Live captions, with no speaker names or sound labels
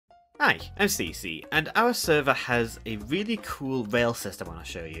Hi, I'm CC, and our server has a really cool rail system I want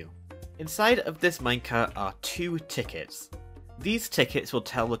to show you. Inside of this minecart are 2 tickets. These tickets will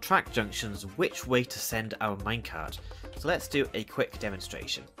tell the track junctions which way to send our minecart, so let's do a quick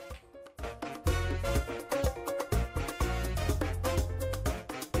demonstration.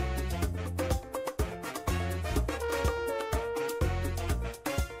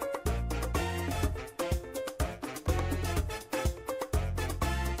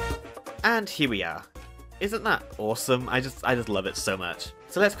 And here we are. Isn't that awesome? I just love it so much.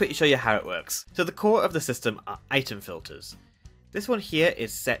 So let's quickly show you how it works. So the core of the system are item filters. This one here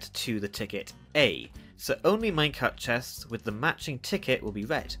is set to the ticket A, so only minecart chests with the matching ticket will be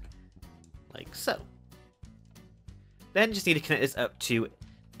red. Like so. Then just need to connect this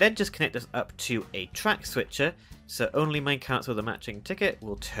up to a track switcher, so only minecarts with a matching ticket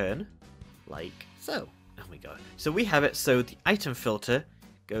will turn like so. There we go. So we have it so the item filter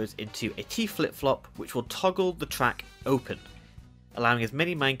goes into a T flip-flop which will toggle the track open, allowing as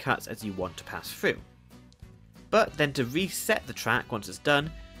many minecarts as you want to pass through. But then to reset the track once it's done,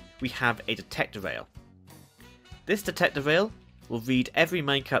 we have a detector rail. This detector rail will read every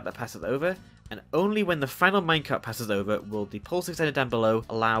minecart that passes over, and only when the final minecart passes over will the pulse extender down below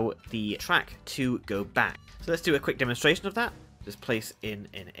allow the track to go back. So let's do a quick demonstration of that. Just place in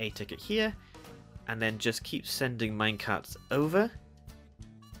an A ticket here, and then just keep sending minecarts over.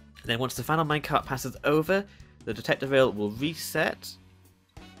 And then once the final minecart passes over, the detector rail will reset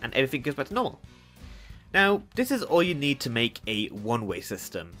and everything goes back to normal. Now, this is all you need to make a one-way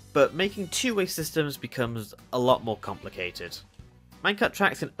system, but making two-way systems becomes a lot more complicated. Minecart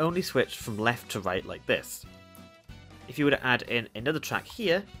tracks can only switch from left to right like this. If you were to add in another track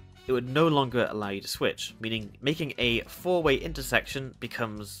here, it would no longer allow you to switch, meaning making a four-way intersection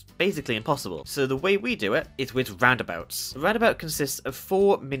becomes basically impossible. So the way we do it is with roundabouts. A roundabout consists of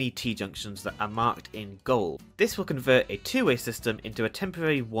 4 mini T-junctions that are marked in gold. This will convert a two-way system into a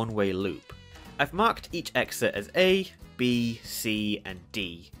temporary one-way loop. I've marked each exit as A, B, C, and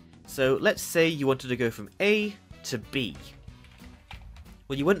D. So let's say you wanted to go from A to B.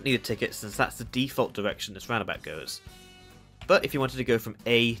 Well, you wouldn't need a ticket since that's the default direction this roundabout goes. But if you wanted to go from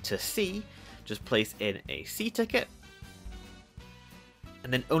A to C, just place in a C ticket,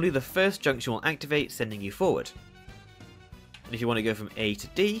 and then only the first junction will activate, sending you forward. And if you want to go from A to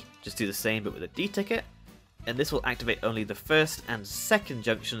D, just do the same but with a D ticket, and this will activate only the first and second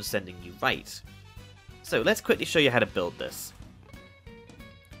junction, sending you right. So let's quickly show you how to build this.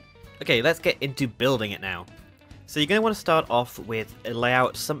 Okay, let's get into building it now. So you're going to want to start off with a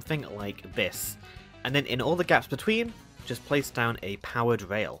layout something like this, and then in all the gaps between, just place down a powered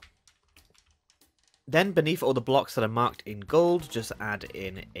rail. Then beneath all the blocks that are marked in gold, just add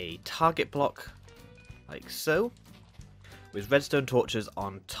in a target block, like so, with redstone torches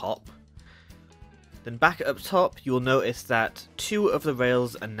on top. Then back up top, you'll notice that 2 of the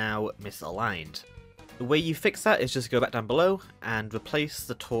rails are now misaligned. The way you fix that is just go back down below and replace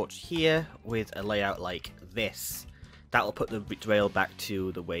the torch here with a layout like this. That will put the rail back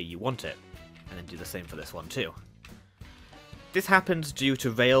to the way you want it, and then do the same for this one too. This happens due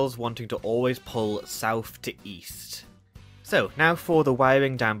to rails wanting to always pull south to east. So now for the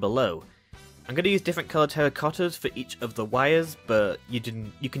wiring down below. I'm going to use different coloured terracottas for each of the wires, but you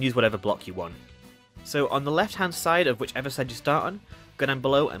can use whatever block you want. So on the left hand side of whichever side you start on, go down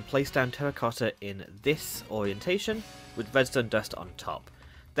below and place down terracotta in this orientation with redstone dust on top.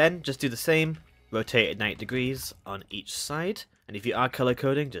 Then just do the same, rotate at 90 degrees on each side, and if you are colour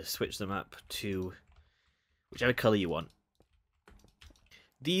coding, just switch them up to whichever colour you want.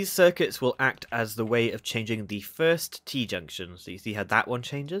 These circuits will act as the way of changing the first T-junction, so you see how that one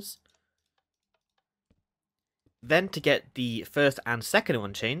changes? Then to get the first and second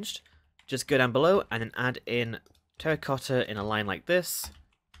one changed, just go down below and then add in terracotta in a line like this,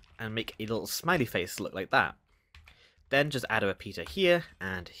 and make a little smiley face look like that. Then just add a repeater here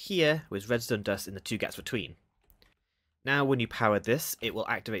and here with redstone dust in the 2 gaps between. Now when you power this, it will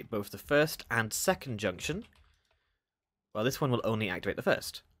activate both the first and second junction. Well, this one will only activate the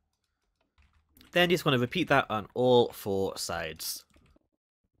first. Then you just want to repeat that on all 4 sides.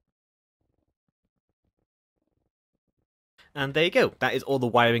 And there you go. That is all the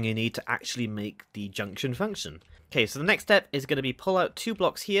wiring you need to actually make the junction function. Okay, so the next step is going to be pull out 2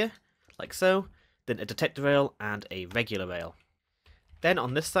 blocks here, like so, then a detector rail and a regular rail. Then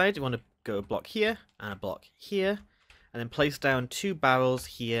on this side, you want to go a block here and a block here, and then place down 2 barrels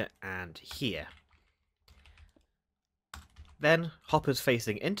here and here. Then hoppers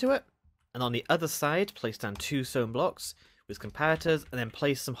facing into it, and on the other side place down 2 stone blocks with comparators, and then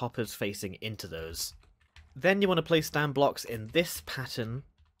place some hoppers facing into those. Then you want to place down blocks in this pattern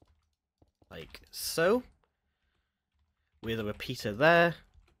like so, with a repeater there,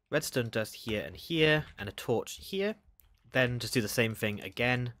 redstone dust here and here, and a torch here. Then just do the same thing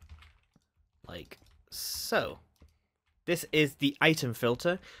again, like so. This is the item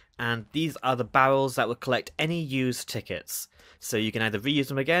filter, and these are the barrels that will collect any used tickets. So you can either reuse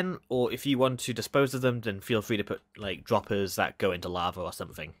them again, or if you want to dispose of them, then feel free to put like droppers that go into lava or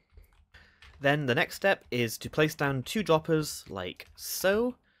something. Then the next step is to place down 2 droppers like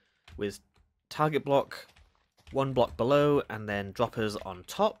so, with target block 1 block below and then droppers on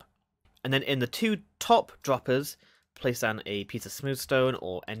top. And then in the 2 top droppers, place down a piece of smooth stone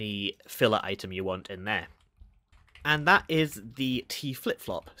or any filler item you want in there. And that is the T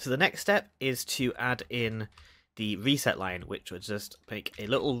flip-flop. So the next step is to add in the reset line, which would just make a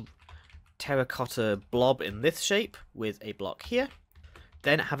little terracotta blob in this shape with a block here.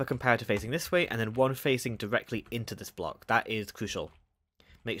 Then have a comparator facing this way, and then one facing directly into this block. That is crucial.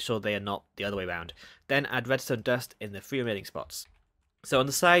 Make sure they are not the other way around. Then add redstone dust in the 3 remaining spots. So on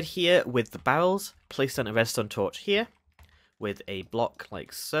the side here with the barrels, place down a redstone torch here with a block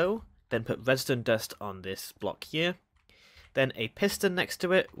like so. Then put redstone dust on this block here. Then a piston next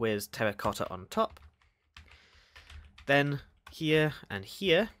to it with terracotta on top. Then here and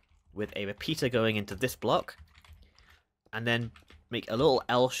here with a repeater going into this block. And then make a little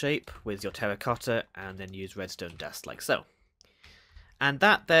L shape with your terracotta and then use redstone dust like so. And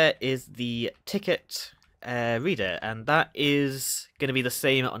that there is the ticket reader, and that is going to be the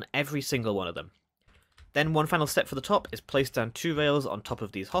same on every single one of them. Then one final step for the top is place down 2 rails on top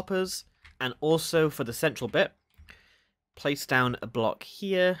of these hoppers, and also for the central bit, place down a block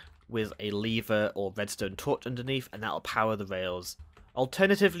here with a lever or redstone torch underneath, and that'll power the rails.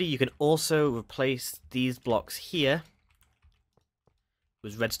 Alternatively, you can also replace these blocks here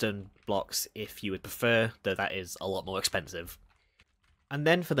with redstone blocks if you would prefer, though that is a lot more expensive. And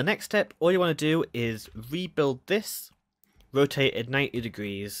then for the next step, all you want to do is rebuild this, rotate it 90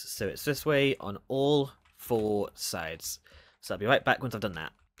 degrees so it's this way on all 4 sides. So I'll be right back once I've done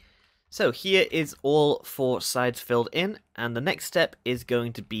that. So here is all 4 sides filled in, and the next step is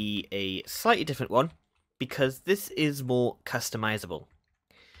going to be a slightly different one because this is more customizable.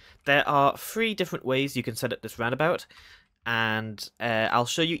 There are 3 different ways you can set up this roundabout, and I'll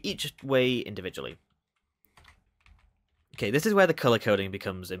show you each way individually. Okay, this is where the color coding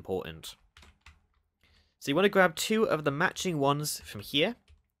becomes important. So you want to grab 2 of the matching ones from here,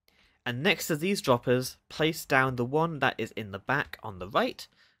 and next to these droppers, place down the one that is in the back on the right,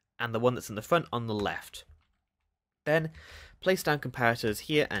 and the one that's in the front on the left. Then place down comparators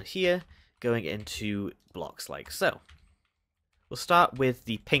here and here, going into blocks like so. We'll start with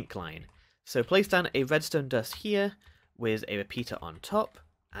the pink line. So place down a redstone dust here, with a repeater on top,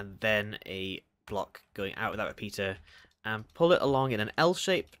 and then a block going out with that repeater, and pull it along in an L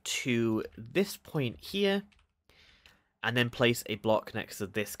shape to this point here, and then place a block next to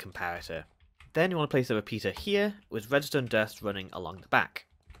this comparator. Then you want to place a repeater here with redstone dust running along the back.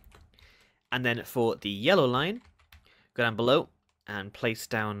 And then for the yellow line, go down below and place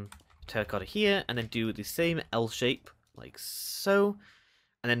down terracotta here, and then do the same L shape like so,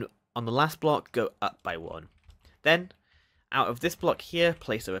 and then on the last block go up by 1. Then out of this block here,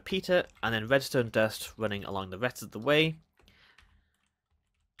 place a repeater, and then redstone dust running along the rest of the way.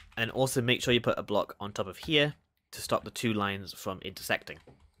 And also make sure you put a block on top of here to stop the 2 lines from intersecting.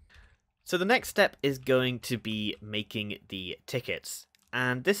 So the next step is going to be making the tickets.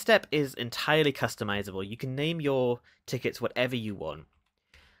 And this step is entirely customizable. You can name your tickets whatever you want.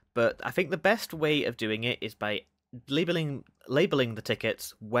 But I think the best way of doing it is by labeling the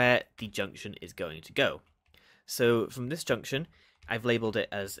tickets where the junction is going to go. So from this junction, I've labeled it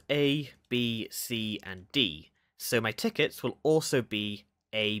as A, B, C, and D. So my tickets will also be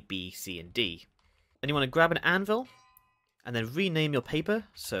A, B, C, and D. Then you want to grab an anvil, and then rename your paper.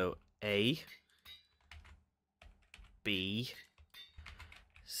 So A, B,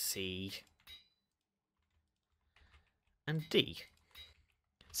 C, and D.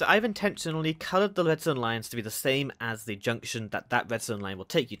 So I've intentionally coloured the redstone lines to be the same as the junction that redstone line will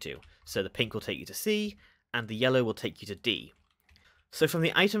take you to. So the pink will take you to C, and the yellow will take you to D. So from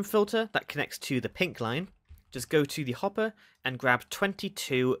the item filter that connects to the pink line, just go to the hopper and grab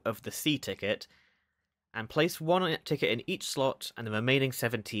 22 of the C ticket, and place 1 ticket in each slot and the remaining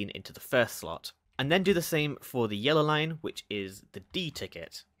 17 into the first slot. And then do the same for the yellow line, which is the D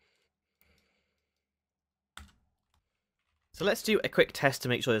ticket. So let's do a quick test to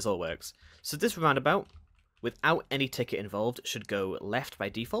make sure this all works. So this roundabout, without any ticket involved, should go left by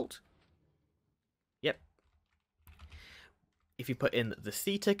default. Yep. If you put in the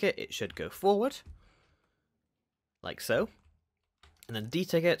C ticket, it should go forward, like so. And then the D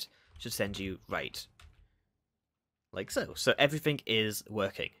ticket should send you right. Like so. So everything is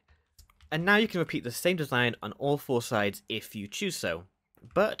working. And now you can repeat the same design on all 4 sides if you choose so.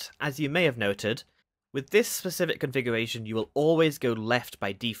 But, as you may have noted, with this specific configuration you will always go left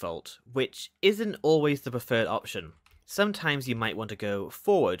by default, which isn't always the preferred option. Sometimes you might want to go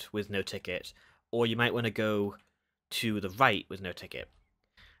forward with no ticket, or you might want to go to the right with no ticket.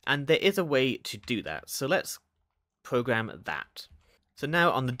 And there is a way to do that, so let's program that. So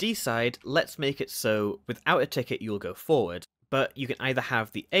now on the D side, let's make it so without a ticket you'll go forward, but you can either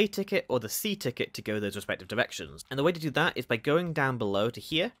have the A ticket or the C ticket to go those respective directions. And the way to do that is by going down below to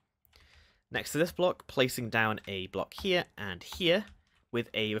here, next to this block, placing down a block here and here, with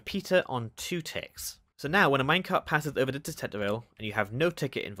a repeater on 2 ticks. So now when a minecart passes over the detector rail and you have no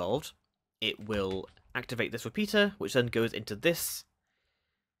ticket involved, it will activate this repeater, which then goes into this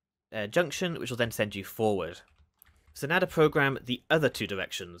junction, which will then send you forward. So now to program the other 2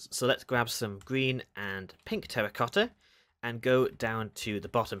 directions. So let's grab some green and pink terracotta and go down to the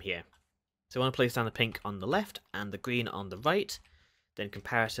bottom here. So I want to place down the pink on the left and the green on the right, then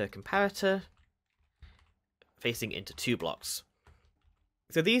comparator, facing into 2 blocks.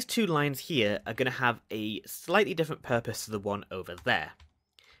 So these 2 lines here are going to have a slightly different purpose to the one over there.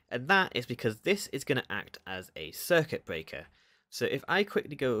 And that is because this is going to act as a circuit breaker. So if I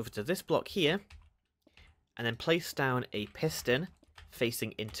quickly go over to this block here, and then place down a piston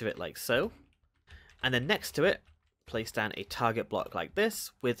facing into it like so, and then next to it, place down a target block like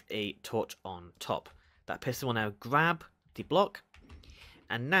this with a torch on top. That piston will now grab the block,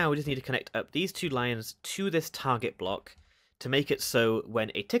 and now we just need to connect up these 2 lines to this target block to make it so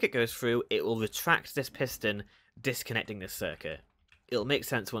when a ticket goes through, it will retract this piston, disconnecting this circuit. It'll make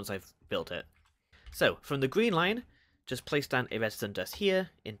sense once I've built it. So, from the green line, just place down a redstone dust here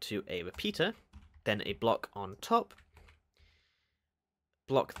into a repeater, then a block on top,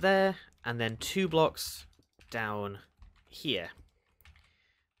 block there, and then 2 blocks down here.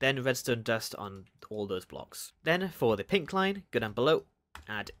 Then redstone dust on all those blocks. Then for the pink line, go down below,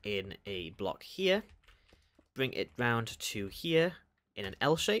 add in a block here, bring it round to here in an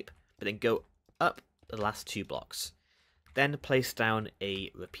L shape, but then go up the last 2 blocks. Then place down a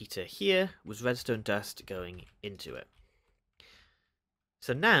repeater here with redstone dust going into it.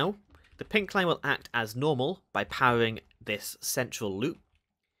 So now, the pink line will act as normal by powering this central loop,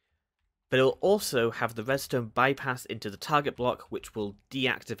 but it will also have the redstone bypass into the target block, which will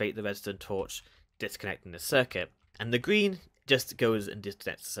deactivate the redstone torch, disconnecting the circuit. And the green just goes and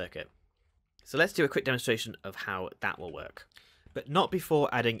disconnects the circuit. So let's do a quick demonstration of how that will work, but not before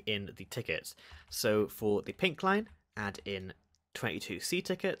adding in the tickets. So for the pink line, add in 22 C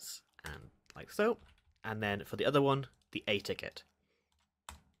tickets, and like so, and then for the other one, the A ticket.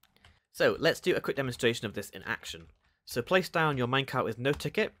 So let's do a quick demonstration of this in action. So place down your minecart with no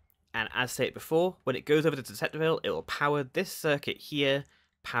ticket, and as stated before, when it goes over the detector rail, it will power this circuit here,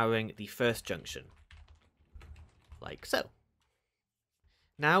 powering the first junction. Like so.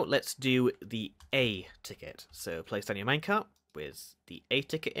 Now let's do the A ticket. So place down your minecart with the A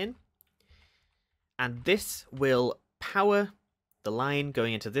ticket in, and this will power the line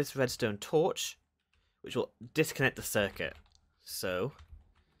going into this redstone torch, which will disconnect the circuit. So,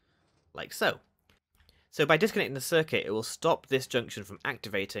 like so. So by disconnecting the circuit, it will stop this junction from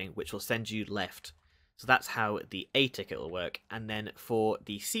activating, which will send you left. So that's how the A ticket will work. And then for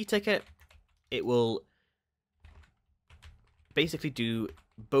the C ticket, it will basically do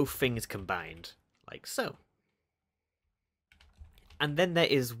both things combined, like so. And then there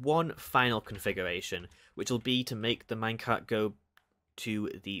is one final configuration, which will be to make the minecart go to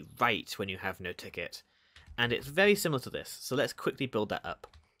the right when you have no ticket. And it's very similar to this, so let's quickly build that up.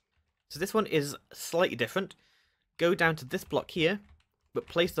 So this one is slightly different. Go down to this block here, but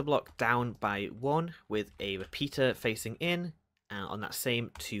place the block down by 1 with a repeater facing in on that same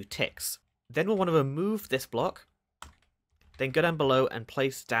 2 ticks. Then we'll want to remove this block, then go down below and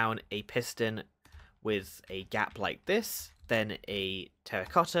place down a piston with a gap like this, then a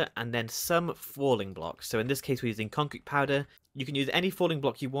terracotta, and then some falling blocks. So in this case we're using concrete powder. You can use any falling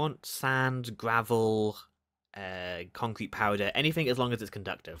block you want, sand, gravel, concrete powder, anything as long as it's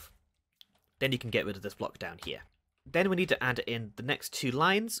conductive. Then you can get rid of this block down here. Then we need to add in the next 2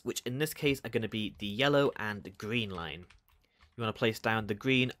 lines, which in this case are going to be the yellow and the green line. You want to place down the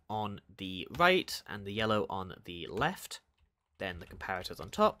green on the right and the yellow on the left. Then the comparators on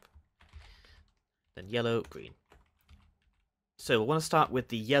top. Then yellow, green. So we'll want to start with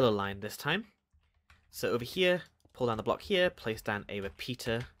the yellow line this time. So over here, pull down the block here, place down a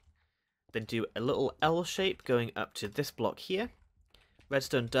repeater, then do a little L shape going up to this block here.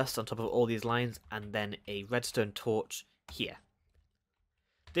 Redstone dust on top of all these lines, and then a redstone torch here.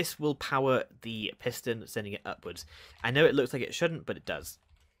 This will power the piston, sending it upwards. I know it looks like it shouldn't, but it does.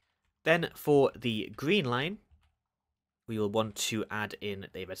 Then for the green line, we will want to add in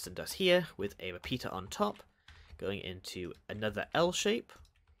the redstone dust here with a repeater on top, going into another L shape.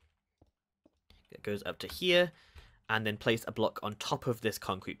 It goes up to here, and then place a block on top of this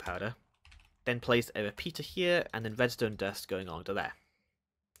concrete powder. Then place a repeater here, and then redstone dust going on to there.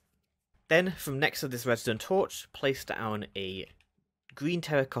 Then from next to this redstone torch, place down a green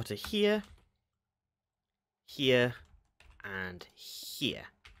terracotta here, here, and here,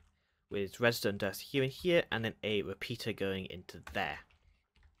 with redstone dust here and here, and then a repeater going into there.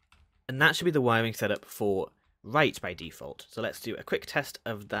 And that should be the wiring setup for right by default. So let's do a quick test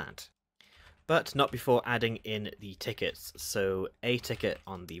of that. But not before adding in the tickets. So A ticket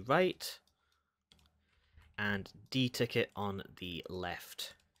on the right, and D ticket on the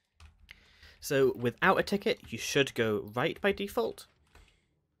left. So without a ticket, you should go right by default,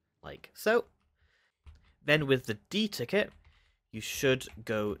 like so. Then with the D ticket, you should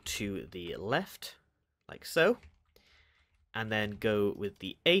go to the left, like so. And then go with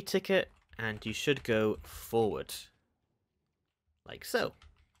the A ticket, and you should go forward, like so.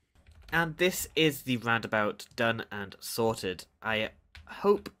 And this is the roundabout done and sorted. I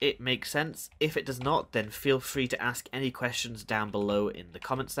hope it makes sense. If it does not, then feel free to ask any questions down below in the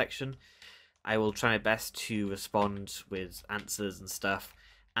comment section. I will try my best to respond with answers and stuff.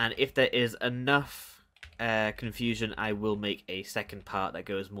 And if there is enough confusion, I will make a second part that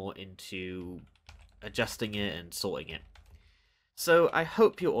goes more into adjusting it and sorting it. So I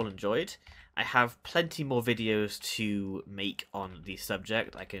hope you all enjoyed. I have plenty more videos to make on the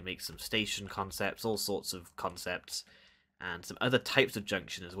subject. I can make some station concepts, all sorts of concepts, and some other types of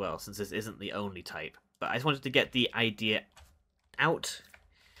junction as well, since this isn't the only type. But I just wanted to get the idea out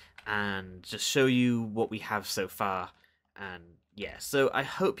and just show you what we have so far. And yeah, so I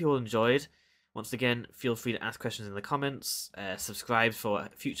hope you all enjoyed. Once again, feel free to ask questions in the comments, subscribe for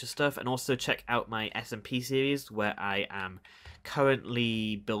future stuff, and also check out my SMP series, where I am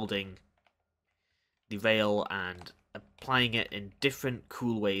currently building the rail and applying it in different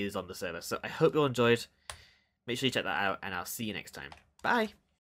cool ways on the server. So I hope you all enjoyed. Make sure you check that out, and I'll see you next time. Bye!